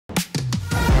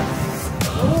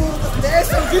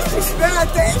richtig schwer,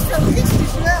 der ist schon richtig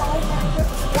schwer. Oh mein Gott,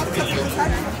 das kann ich nicht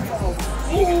halten.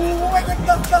 Oh mein Gott,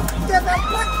 der war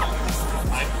platt.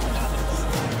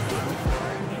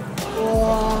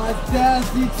 Boah, der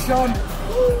sieht schon.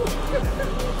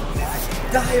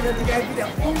 Da wird die Geil wieder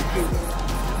umgehen.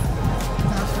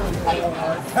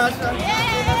 Da schon.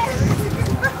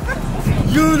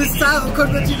 Julius, Taro,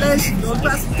 congratulations und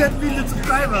was 10 Millionen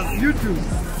Subscribers, YouTube.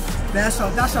 Der ist schon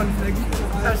wieder gut.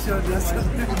 Das schon.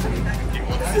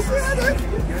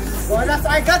 Boah, das ist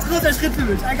ein ganz großer Schritt für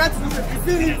mich. Ein ganz großer Schritt.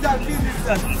 Vielen lieben Dank.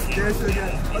 Der ist schon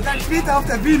geil. Und dann später auf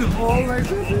der Bühne. Oh mein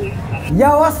Gott.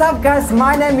 Yo, what's up guys?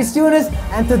 My name is Yunus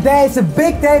and today is a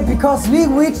big day because we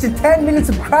reached the 10 million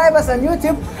subscribers on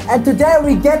YouTube and today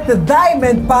we get the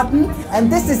diamond button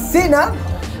and this is Sina.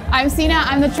 I'm Sina,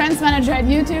 I'm the trends manager at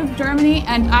YouTube Germany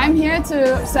and I'm here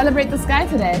to celebrate the sky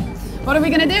today. What are we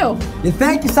gonna do? Yeah,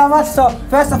 thank you so much. So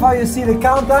first of all you see the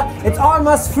counter, it's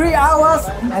almost 3 hours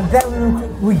and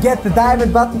then we get the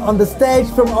diamond button on the stage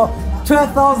from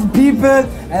 12,000 people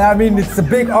and I mean it's a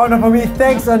big honor for me.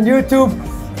 Thanks on YouTube.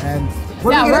 And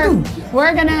what are we gonna do?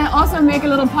 We're gonna also make a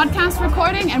little podcast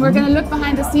recording and we're gonna look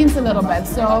behind the scenes a little bit.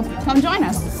 So come join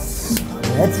us.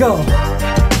 Let's go.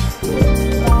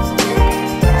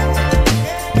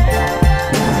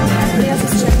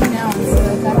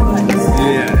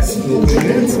 Yes,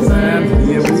 and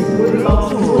here we go.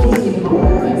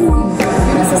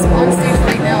 This is on stage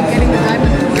right now, getting the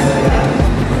diamond.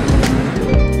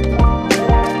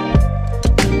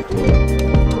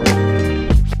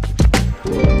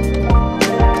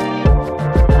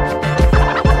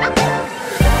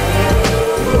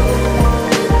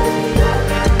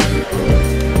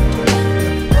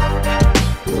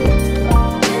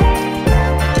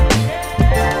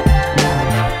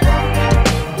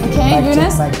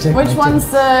 Which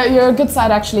one's your good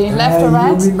side actually? Left or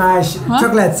right? You mean my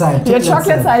chocolate side. Your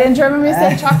chocolate side. In German we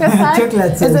say chocolate side.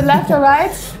 Chocolate side. Is it left or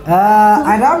right?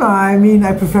 I don't know. I mean,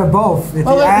 I prefer both. We'll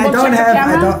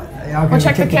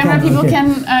check the camera. People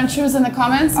can choose in the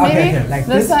comments maybe. Okay, like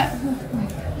this side.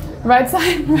 Right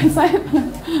side. Right side.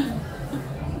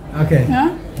 Okay. Yeah?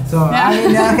 So I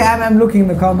mean, okay, I'm looking in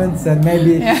the comments and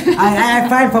maybe I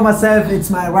find for myself it's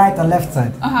my right or left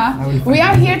side. We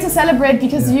are here to celebrate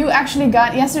because you actually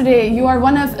got yesterday. You are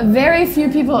one of very few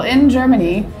people in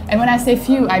Germany, and when I say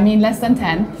few, I mean less than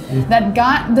 10, that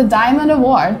got the Diamond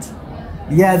Award.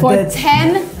 Yeah, for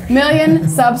 10 million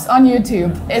subs on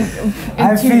YouTube in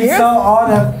I 2 feel years. so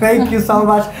honored. Thank you so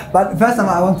much. But first of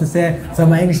all, I want to say, so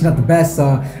my English is not the best.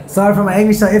 So sorry for my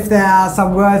English. So if there are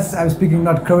some words I'm speaking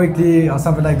not correctly or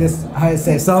something like this, I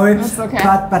say sorry. That's okay.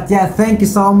 But yeah, thank you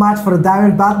so much for the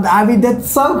diamond button. I mean, that's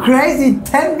so crazy.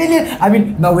 10 million. I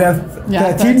mean, now we have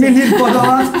 13 million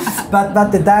followers.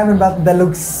 but the diamond button, that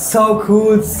looks so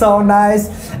cool, so nice.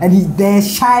 And they're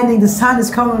shining. The sun is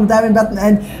coming on the diamond button,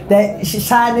 and they're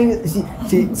shining.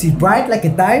 She's bright like a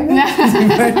diamond.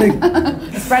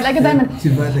 It's bright like a diamond.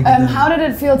 She's bright like a diamond. How did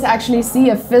it feel to actually see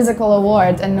a physical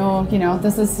award and know, you know,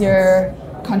 this is your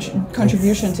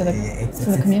contribution to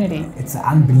the community? It's an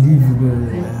unbelievable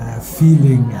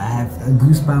feeling. I have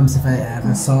goosebumps if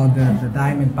I saw the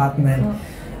diamond button.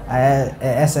 And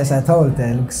as I told,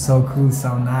 it looks so cool,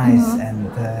 so nice,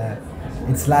 and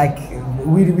it's like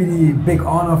really big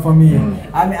honor for me.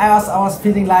 I mean, I was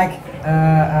feeling like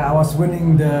I was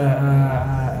winning the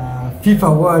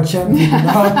FIFA World Champion. You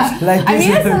know? Like I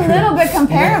mean, it's a little bit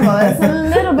comparable. It's a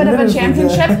little bit of a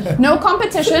championship. No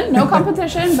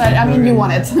competition, but I mean, you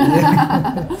won it.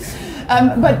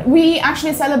 But we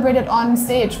actually celebrated on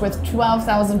stage with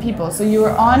 12,000 people. So you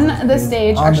were on the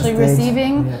stage,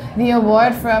 receiving the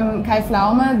award from Kai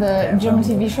Pflaume, the German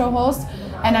TV show host,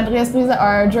 and Andreas Briese,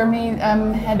 our Germany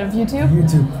head of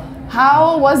YouTube.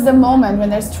 How was the moment when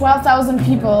there's 12,000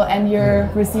 people and you're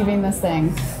receiving this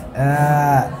thing?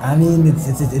 I mean,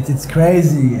 it's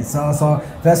crazy. So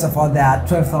first of all, there are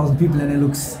 12,000 people, and it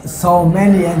looks so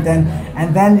many, and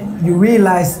then you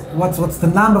realize what's the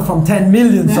number from 10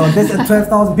 million. So this is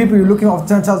 12,000 people. You're looking at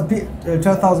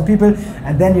 12,000 people,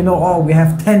 and then you know, oh, we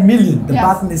have 10 million. The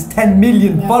button is 10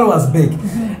 million followers big,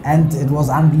 and it was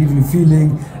unbelievable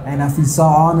feeling. And I feel so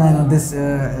honored on this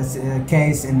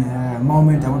case and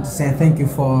moment. I want to say thank you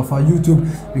for YouTube,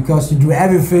 because you do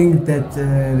everything that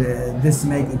this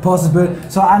make it possible.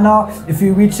 So I know if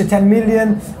you reach the 10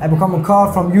 million, I become a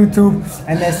call from YouTube,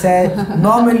 and they say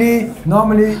normally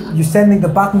you're sending the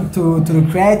button to the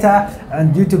creator,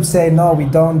 and YouTube say no, we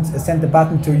don't send the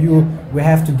button to you. We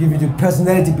have to give you the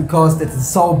personality, because that is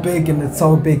so big, and it's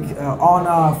so big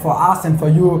honor for us and for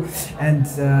you. And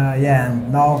yeah,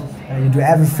 and now you do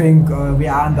everything think we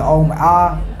are in the OMR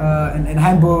in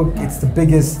Hamburg. It's the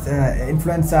biggest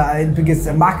influencer, biggest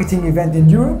marketing event in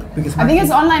Europe. I think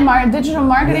it's online digital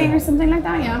marketing or something like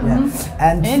that. Yeah. Mm-hmm.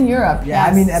 And in Europe. Yeah, yes.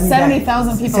 I mean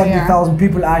 70,000 people 70,000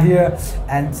 people are here,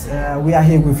 and we are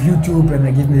here with YouTube, and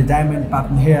they give me the diamond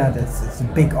button here. It's a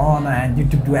big honor, and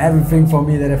YouTube do everything for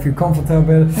me that I feel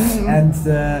comfortable, and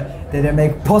that they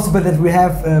make possible that we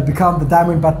have become the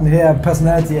diamond button here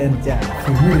personality, and yeah, I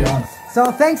feel really honored. So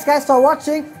thanks guys for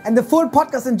watching, and the full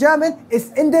podcast in German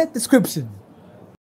is in the description.